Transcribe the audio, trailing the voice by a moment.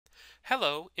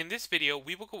Hello, in this video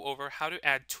we will go over how to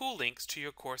add tool links to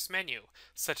your course menu,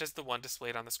 such as the one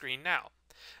displayed on the screen now.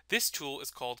 This tool is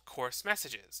called Course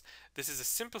Messages. This is a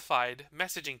simplified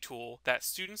messaging tool that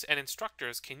students and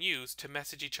instructors can use to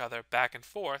message each other back and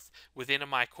forth within a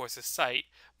My Courses site,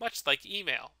 much like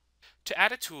email. To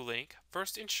add a tool link,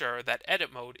 first ensure that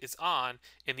Edit Mode is on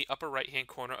in the upper right hand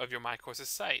corner of your My Courses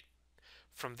site.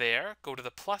 From there, go to the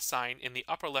plus sign in the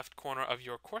upper left corner of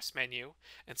your course menu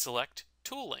and select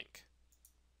Tool Link.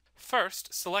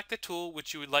 First, select the tool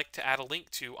which you would like to add a link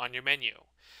to on your menu.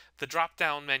 The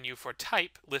drop-down menu for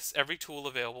Type lists every tool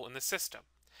available in the system.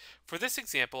 For this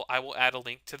example, I will add a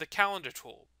link to the Calendar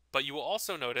tool, but you will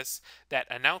also notice that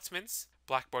Announcements,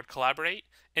 Blackboard Collaborate,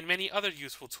 and many other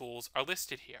useful tools are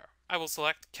listed here. I will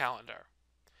select Calendar.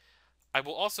 I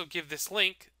will also give this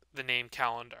link the name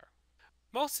Calendar.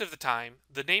 Most of the time,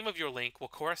 the name of your link will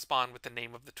correspond with the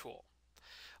name of the tool.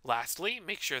 Lastly,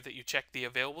 make sure that you check the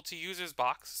Available to Users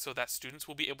box so that students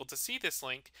will be able to see this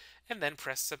link, and then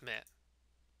press Submit.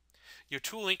 Your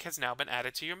tool link has now been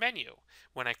added to your menu.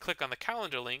 When I click on the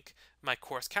calendar link, my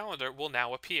course calendar will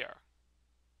now appear.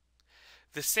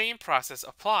 The same process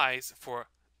applies for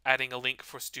adding a link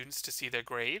for students to see their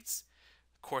grades,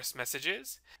 course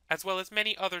messages, as well as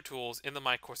many other tools in the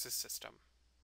My Courses system.